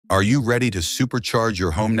Are you ready to supercharge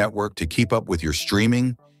your home network to keep up with your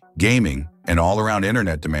streaming, gaming, and all-around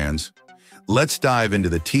internet demands? Let's dive into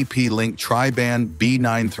the TP-Link Tri-Band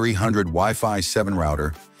BE9300 Wi-Fi 7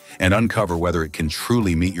 router and uncover whether it can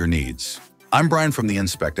truly meet your needs. I'm Brian from the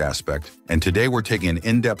Inspect Aspect, and today we're taking an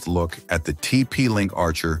in-depth look at the TP-Link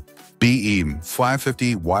Archer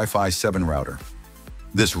BE550 Wi-Fi 7 router.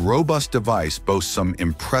 This robust device boasts some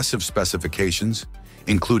impressive specifications,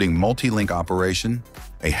 including multi-link operation,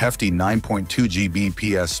 a hefty 9.2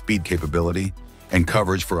 Gbps speed capability, and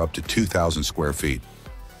coverage for up to 2,000 square feet.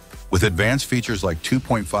 With advanced features like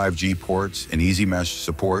 2.5G ports and easy mesh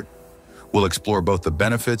support, we'll explore both the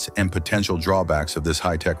benefits and potential drawbacks of this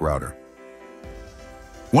high-tech router.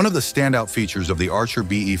 One of the standout features of the Archer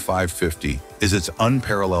BE550 is its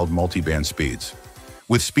unparalleled multi-band speeds.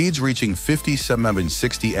 With speeds reaching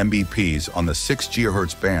 5760 Mbps on the 6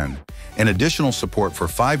 GHz band and additional support for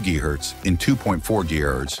 5 GHz in 2.4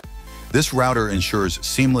 GHz, this router ensures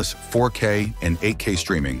seamless 4K and 8K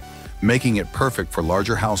streaming, making it perfect for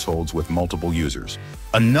larger households with multiple users.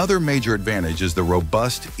 Another major advantage is the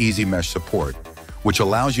robust Easy Mesh support, which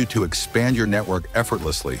allows you to expand your network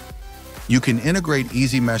effortlessly. You can integrate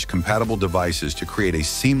Easy Mesh compatible devices to create a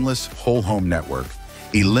seamless whole home network,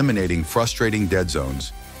 eliminating frustrating dead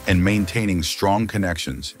zones and maintaining strong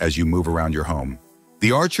connections as you move around your home.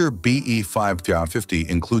 The Archer BE550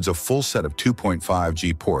 includes a full set of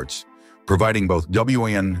 2.5G ports, providing both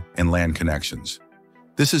WAN and LAN connections.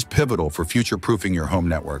 This is pivotal for future-proofing your home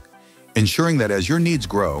network, ensuring that as your needs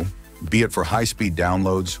grow, be it for high-speed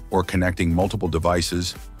downloads or connecting multiple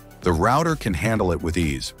devices, the router can handle it with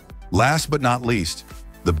ease. Last but not least,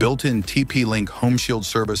 the built-in TP-Link Home Shield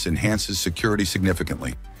service enhances security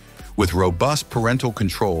significantly. With robust parental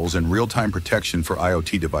controls and real-time protection for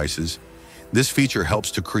IoT devices, this feature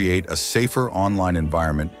helps to create a safer online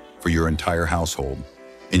environment for your entire household,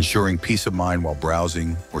 ensuring peace of mind while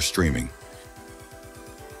browsing or streaming.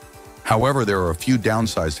 However, there are a few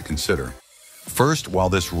downsides to consider. First, while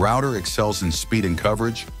this router excels in speed and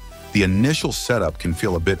coverage, the initial setup can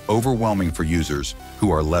feel a bit overwhelming for users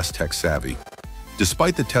who are less tech-savvy.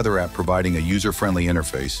 Despite the Tether app providing a user-friendly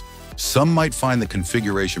interface, some might find the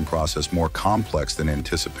configuration process more complex than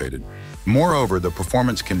anticipated. Moreover, the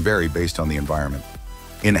performance can vary based on the environment.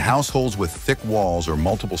 In households with thick walls or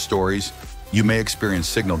multiple stories, you may experience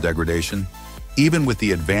signal degradation, even with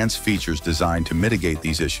the advanced features designed to mitigate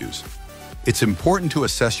these issues. It's important to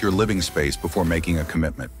assess your living space before making a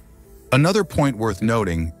commitment. Another point worth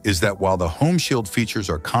noting is that while the Home Shield features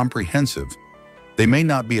are comprehensive, they may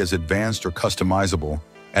not be as advanced or customizable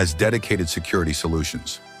as dedicated security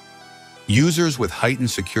solutions. Users with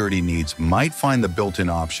heightened security needs might find the built-in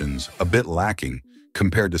options a bit lacking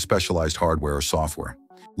compared to specialized hardware or software.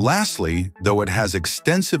 Lastly, though it has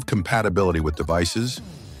extensive compatibility with devices,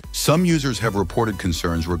 some users have reported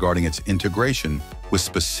concerns regarding its integration with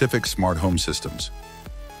specific smart home systems.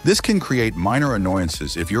 This can create minor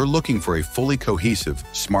annoyances if you're looking for a fully cohesive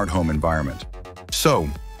smart home environment. So,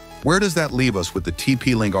 where does that leave us with the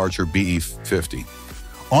TP-Link Archer BE50?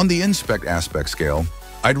 On the Inspect Aspect scale,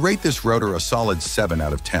 I'd rate this router a solid 7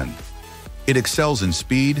 out of 10. It excels in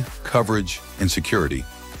speed, coverage, and security,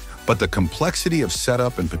 but the complexity of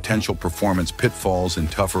setup and potential performance pitfalls in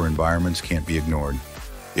tougher environments can't be ignored.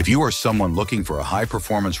 If you are someone looking for a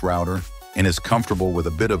high-performance router and is comfortable with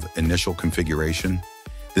a bit of initial configuration,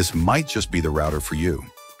 this might just be the router for you.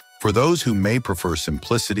 For those who may prefer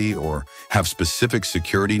simplicity or have specific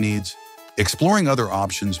security needs, exploring other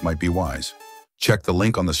options might be wise. Check the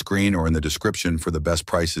link on the screen or in the description for the best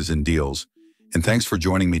prices and deals. And thanks for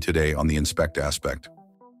joining me today on the Inspect Aspect.